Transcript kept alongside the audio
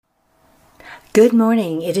Good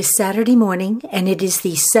morning. It is Saturday morning, and it is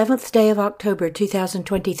the 7th day of October,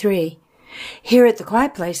 2023. Here at the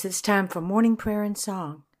Quiet Place, it's time for morning prayer and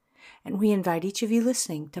song, and we invite each of you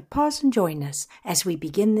listening to pause and join us as we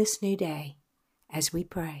begin this new day, as we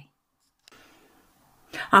pray.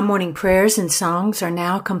 Our morning prayers and songs are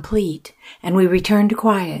now complete, and we return to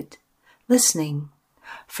quiet, listening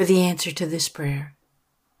for the answer to this prayer.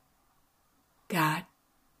 God,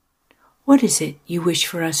 what is it you wish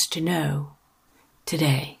for us to know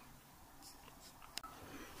today?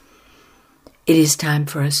 It is time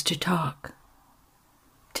for us to talk,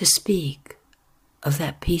 to speak of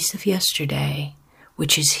that piece of yesterday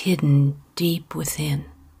which is hidden deep within.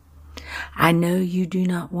 I know you do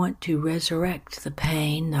not want to resurrect the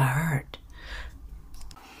pain, the hurt.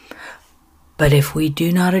 But if we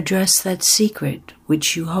do not address that secret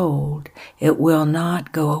which you hold, it will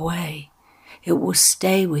not go away. It will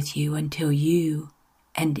stay with you until you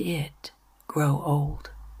and it grow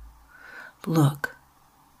old. Look,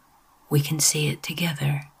 we can see it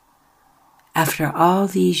together. After all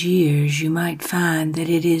these years, you might find that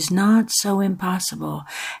it is not so impossible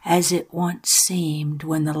as it once seemed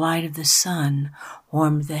when the light of the sun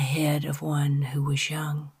warmed the head of one who was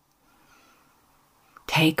young.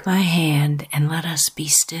 Take my hand and let us be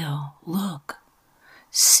still. Look,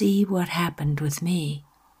 see what happened with me.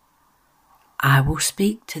 I will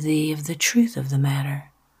speak to thee of the truth of the matter.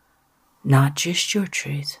 Not just your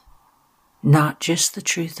truth, not just the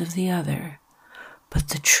truth of the other, but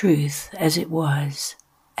the truth as it was,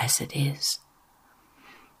 as it is.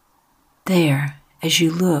 There, as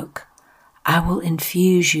you look, I will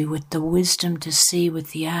infuse you with the wisdom to see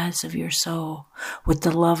with the eyes of your soul, with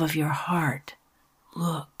the love of your heart.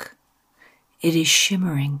 Look, it is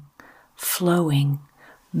shimmering, flowing,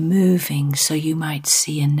 moving so you might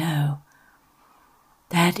see and know.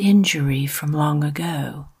 That injury from long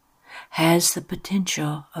ago has the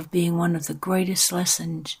potential of being one of the greatest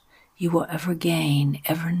lessons you will ever gain,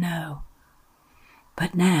 ever know.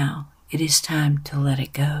 But now it is time to let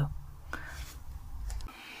it go.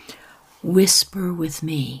 Whisper with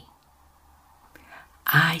me.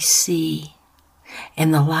 I see.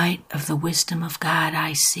 In the light of the wisdom of God,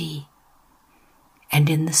 I see. And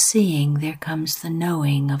in the seeing, there comes the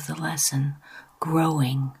knowing of the lesson,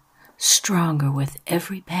 growing stronger with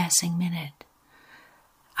every passing minute.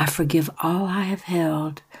 I forgive all I have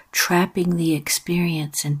held, trapping the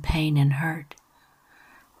experience in pain and hurt.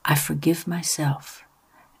 I forgive myself,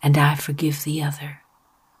 and I forgive the other.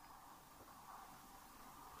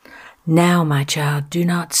 Now, my child, do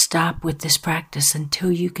not stop with this practice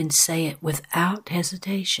until you can say it without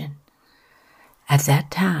hesitation. At that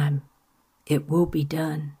time, it will be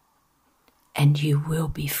done, and you will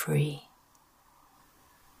be free.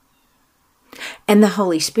 And the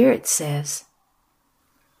Holy Spirit says,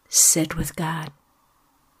 sit with God.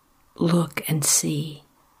 Look and see.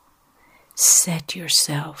 Set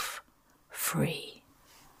yourself free.